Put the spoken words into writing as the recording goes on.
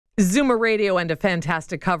Zoomer Radio and a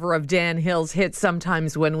fantastic cover of Dan Hill's hit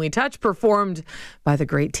Sometimes When We Touch, performed by the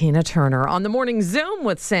great Tina Turner. On the Morning Zoom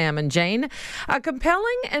with Sam and Jane, a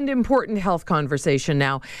compelling and important health conversation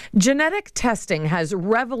now. Genetic testing has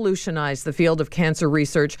revolutionized the field of cancer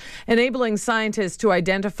research, enabling scientists to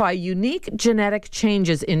identify unique genetic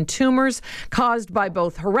changes in tumors caused by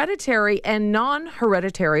both hereditary and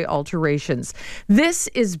non-hereditary alterations. This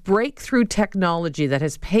is breakthrough technology that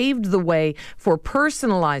has paved the way for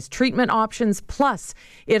personalized treatment options, plus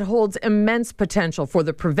it holds immense potential for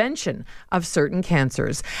the prevention of certain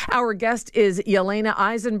cancers. Our guest is Yelena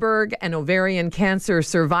Eisenberg, an ovarian cancer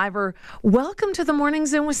survivor. Welcome to the Morning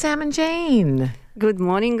Zoom with Sam and Jane. Good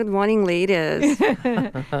morning, ladies.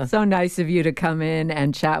 So nice of you to come in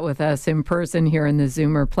and chat with us in person here in the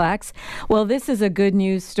Zoomerplex. Well, this is a good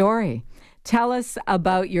news story. Tell us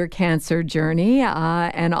about your cancer journey,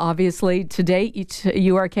 and obviously to date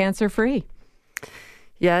you are cancer-free.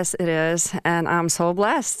 Yes, it is, and I'm so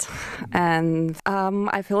blessed. And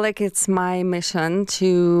I feel like it's my mission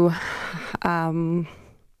to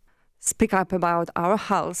speak up about our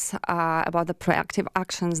health, about the proactive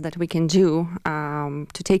actions that we can do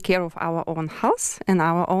to take care of our own health and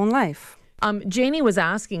our own life. Janie was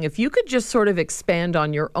asking if you could just sort of expand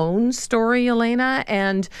on your own story, Yelena,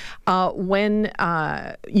 and when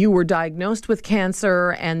you were diagnosed with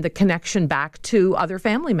cancer and the connection back to other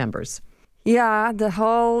family members. Yeah, the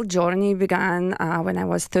whole journey began when I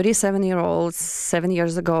was 37 years old, 7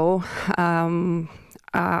 years ago.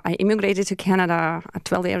 I immigrated to Canada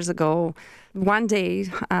 12 years ago. One day,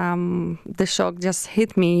 the shock just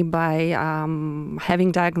hit me by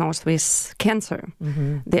having diagnosed with cancer,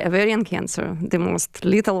 the ovarian cancer, the most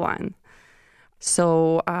lethal one.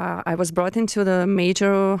 So I was brought into the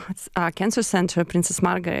major cancer center, Princess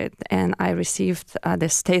Margaret, and I received the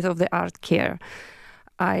state-of-the-art care.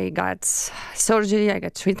 I got surgery, I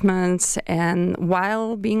got treatments, and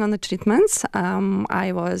while being on the treatments,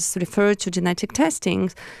 I was referred to genetic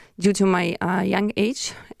testing due to my young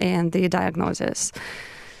age and the diagnosis.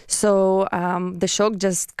 So the shock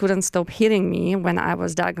just couldn't stop hitting me when I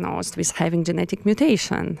was diagnosed with having genetic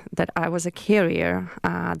mutation, that I was a carrier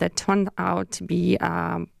that turned out to be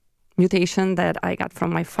a mutation that I got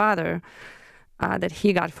from my father. That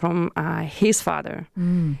he got from his father.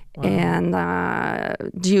 Wow. And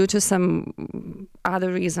due to some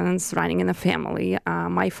other reasons running in the family,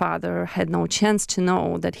 my father had no chance to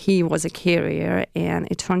know that he was a carrier, and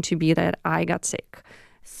it turned to be that I got sick.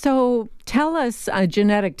 So tell us,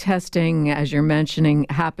 genetic testing, as you're mentioning,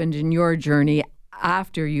 happened in your journey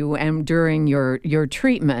after you and during your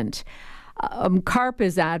treatment. CARP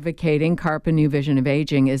is advocating, CARP, A New Vision of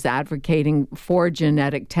Aging, is advocating for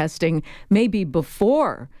genetic testing maybe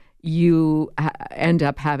before you end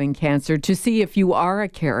up having cancer to see if you are a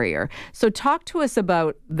carrier. So talk to us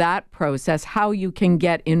about that process, how you can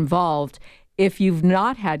get involved if you've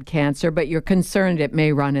not had cancer, but you're concerned it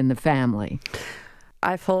may run in the family.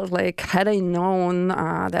 I felt like had I known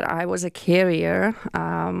that I was a carrier,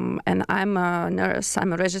 and I'm a nurse,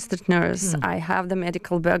 I'm a registered nurse, I have the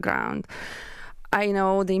medical background. I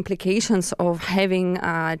know the implications of having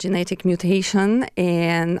a genetic mutation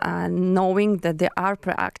and knowing that there are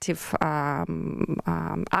proactive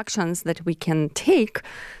actions that we can take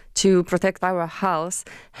to protect our health.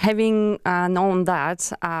 Having known that,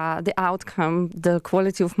 the outcome, the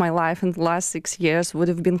quality of my life in the last 6 years would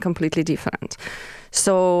have been completely different.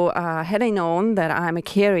 So had I known that I'm a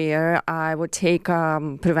carrier, I would take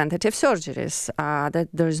preventative surgeries. That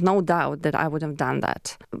there's no doubt that I would have done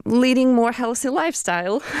that. Leading more healthy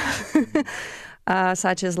lifestyle,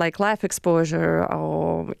 such as like light exposure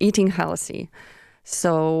or eating healthy.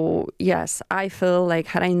 So yes, I feel like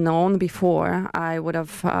had I known before, I would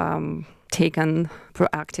have taken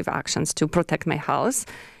proactive actions to protect my health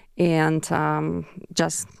and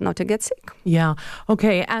just not to get sick. Yeah.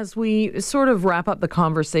 Okay. As we sort of wrap up the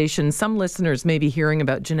conversation, some listeners may be hearing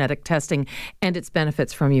about genetic testing and its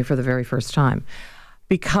benefits from you for the very first time.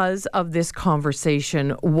 Because of this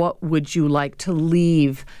conversation, what would you like to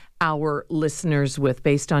leave our listeners with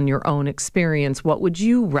based on your own experience? What would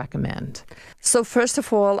you recommend? So first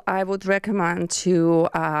of all, I would recommend to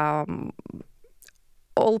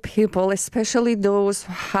all people, especially those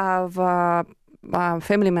who have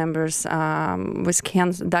family members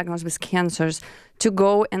diagnosed with cancers, to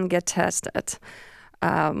go and get tested.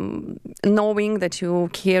 Knowing that you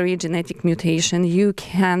carry genetic mutation, you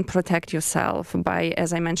can protect yourself by,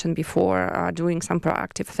 as I mentioned before, doing some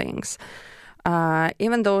proactive things.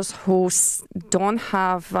 Even those who don't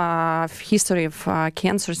have a history of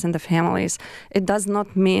cancers in the families, it does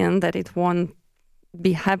not mean that it won't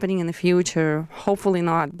be happening in the future. Hopefully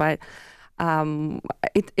not, but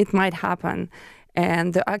it might happen.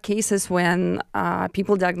 And there are cases when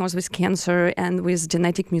people diagnosed with cancer and with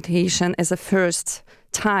genetic mutation as a first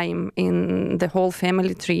time in the whole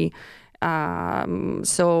family tree.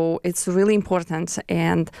 So it's really important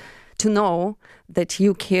and to know that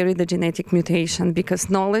you carry the genetic mutation, because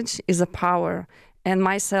knowledge is a power. And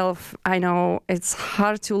myself, I know it's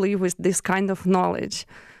hard to live with this kind of knowledge,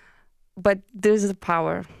 but there's a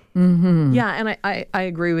power. Mm-hmm. Yeah, and I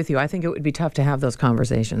agree with you. I think it would be tough to have those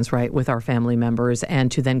conversations, right, with our family members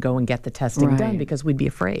and to then go and get the testing done because we'd be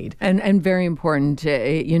afraid. And very important,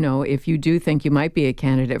 if you do think you might be a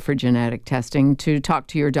candidate for genetic testing, to talk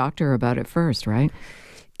to your doctor about it first, right?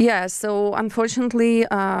 Yeah, so unfortunately,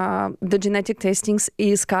 the genetic testings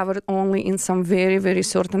is covered only in some very, very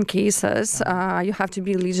certain cases. You have to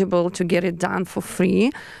be eligible to get it done for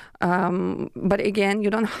free. But again, you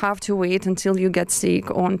don't have to wait until you get sick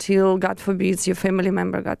or until, God forbid, your family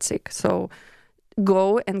member got sick. So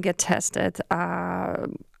go and get tested.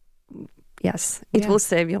 Yes, it will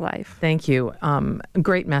save your life. Thank you.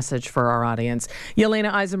 Great message for our audience.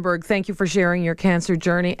 Yelena Eisenberg, thank you for sharing your cancer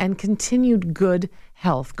journey and continued good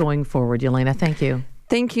health going forward. Yelena, thank you.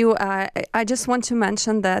 Thank you. I just want to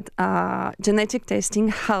mention that genetic testing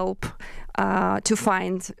help to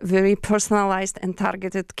find very personalized and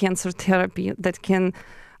targeted cancer therapy that can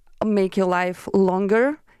make your life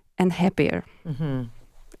longer and happier. Mm-hmm.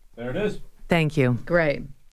 There it is. Thank you. Great.